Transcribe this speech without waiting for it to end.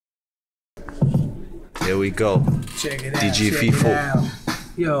Here we go. Check it out. DJ FIFO.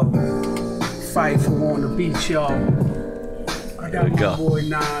 Yo, FIFO on the beat, y'all. I got my boy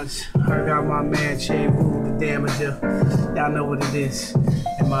Nas. I got my man Che Rule, the Damager. Y'all know what it is.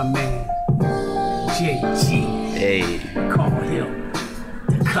 And my man JG. Hey. Call him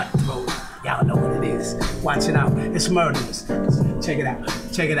the Cutthroat. Y'all know what it is. Watch it out. It's murderous. Check it out.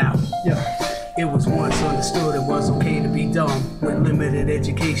 Check it out. Yo. It was once understood it was okay to be dumb. With limited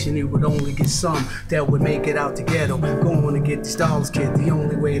education, you would only get some that would make it out the ghetto. Going to get these dollars, kid. The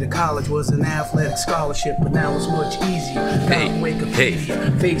only way to college was an athletic scholarship, but now it's much easier.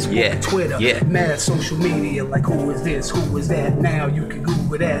 Wikipedia, Facebook, Twitter, mad social media. Like who is this? Who is that? Now you can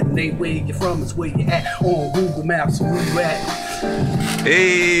Google that, and they where you're from is where you at on Google Maps. Where you at?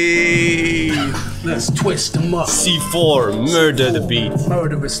 Hey. Let's twist them up. C4, murder the beat.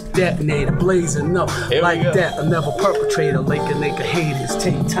 Murderous detonator, blazing up like that. Another perpetrator, like a haters.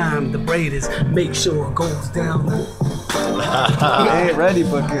 Take time to braid this, make sure it goes down. I ain't ready,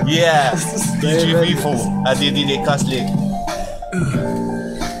 but yeah, DJ FIFO at the DJ Kaslik.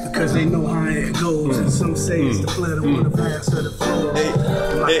 Because they know how it goes, and some say it's the flatter on the pass of the floor.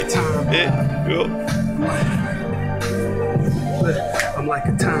 I'm like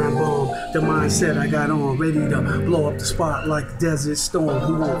a time bomb. The mindset I got on, ready to blow up the spot like a desert storm.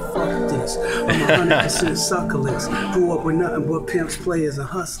 Who won't fuck this? I'm 100% suckerless. Grew up with nothing but pimps, players, and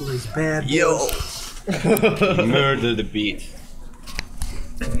hustlers. Bad boys. Murder the beat.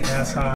 That's how.